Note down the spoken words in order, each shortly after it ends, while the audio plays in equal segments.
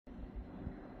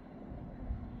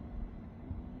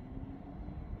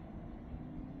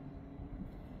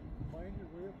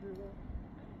up here though?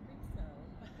 I don't think so.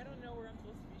 I don't know where I'm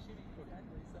supposed to be shooting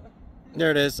exactly, so.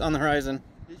 There it is, on the horizon.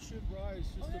 It should rise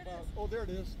just about. Oh, there it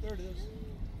is. There it is.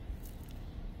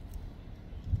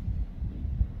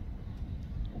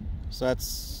 So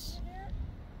that's... Oh my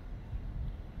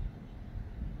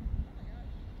gosh.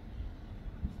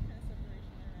 There's kind of separation there,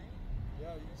 right?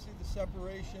 Yeah, you can see the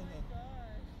separation. Oh my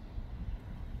gosh.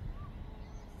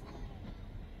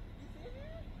 You see it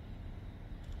here?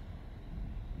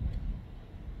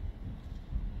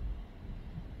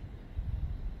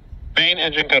 Main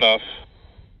engine cut off.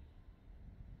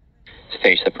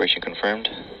 Stage separation confirmed.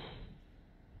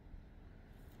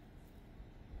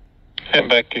 Head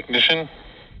back ignition. Oh,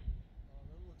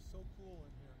 that looks so cool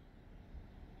in here.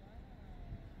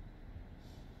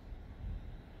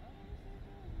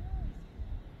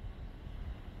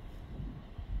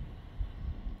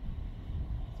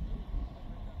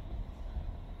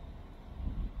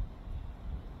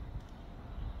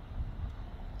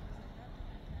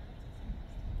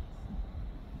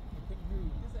 I couldn't hear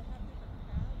you. Does it have different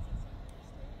paths as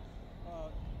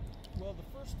some Well, the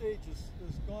first stage is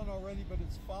gone already, but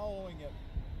it's following it.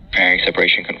 Bearing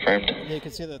separation confirmed. Yeah, you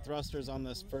can see the thrusters on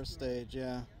this first stage,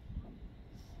 yeah.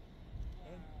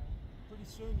 And pretty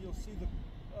soon you'll see the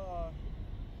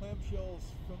clamshells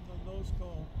from the nose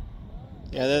cone.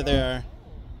 Yeah, there they are.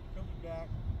 Coming back.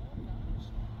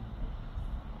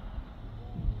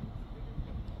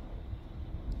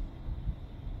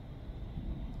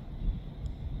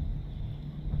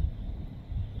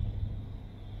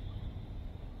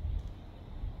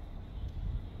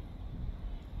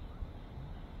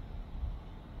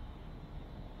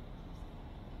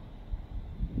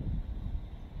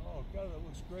 Oh God, that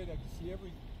looks great. I can see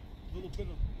every little bit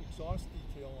of exhaust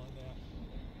detail on that.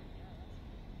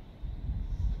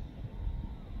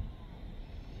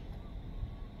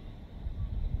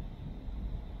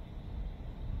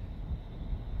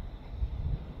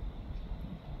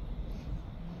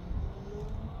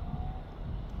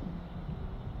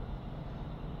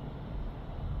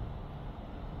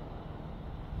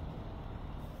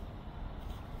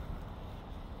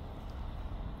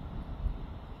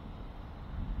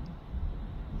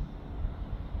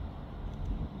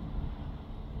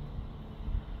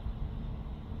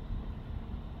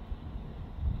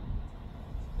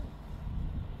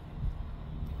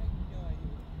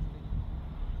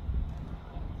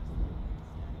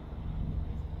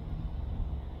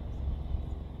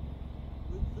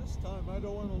 This time I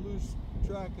don't want to lose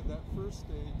track of that first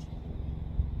stage.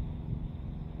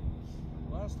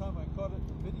 Last time I caught it in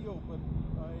the video, but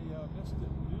I missed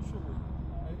it visually.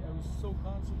 I was so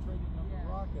concentrating on the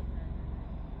rocket.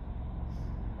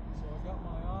 So I got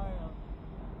my eye on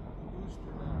the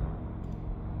booster now.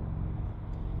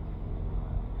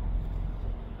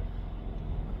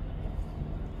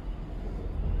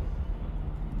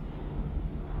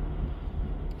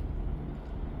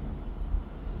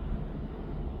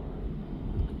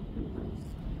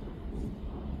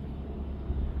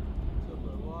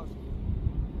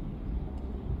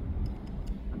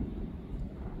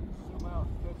 Zoom out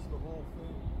and catch the whole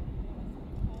thing.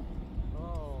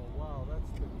 Oh, wow, that's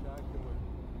spectacular.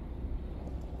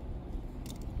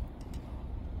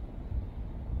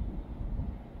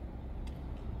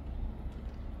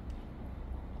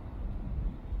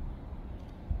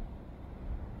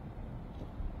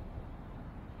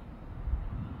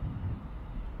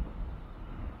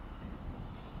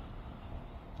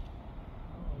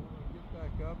 Oh, when I get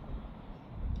back up.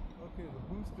 Okay, the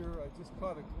booster, I just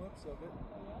caught a glimpse of it.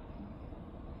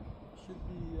 Should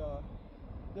be,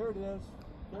 there it is.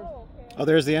 There's, okay. Oh,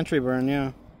 there's the entry burn,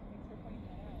 yeah. Thanks for pointing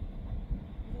that out.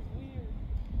 This is weird.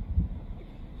 Maybe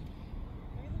it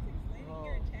looks like it's landing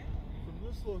here in town. From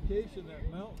this location, that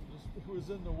mountain just was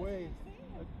in the way.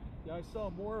 Yeah, I saw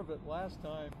more of it last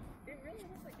time. It really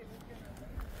looks like it was going to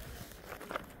land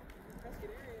in the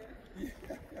Prescott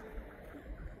area.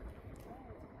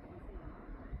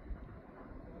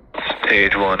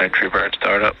 Stage 1 entry burn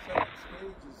startup. Second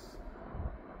stage is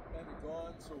kind of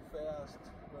gone so fast,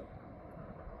 but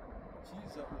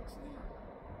geez, that looks neat.